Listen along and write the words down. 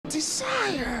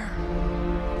desire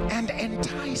and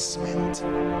enticement.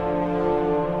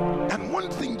 And one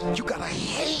thing you gotta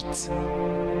hate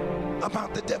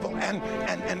about the devil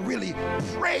and really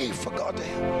pray for God to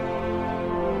help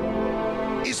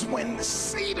is when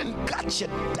Satan got you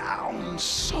down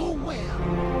so well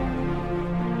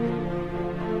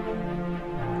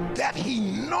that he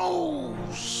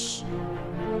knows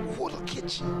what'll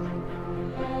get you.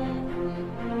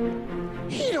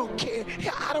 He don't care.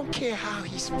 I don't care how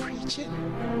he's preaching.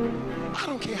 I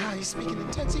don't care how he's speaking in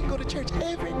tongues. He can go to church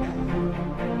every night.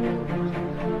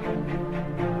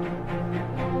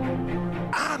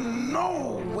 I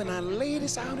know when I lay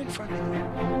this out in front of you.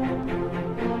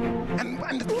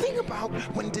 And the thing about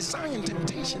when desire and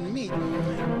temptation meet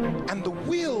and the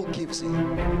will gives in.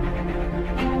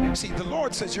 See, the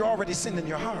Lord says you're already sinned in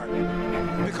your heart,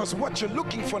 because what you're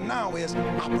looking for now is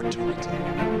opportunity.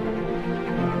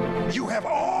 You have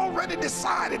already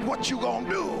decided what you're going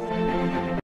to do.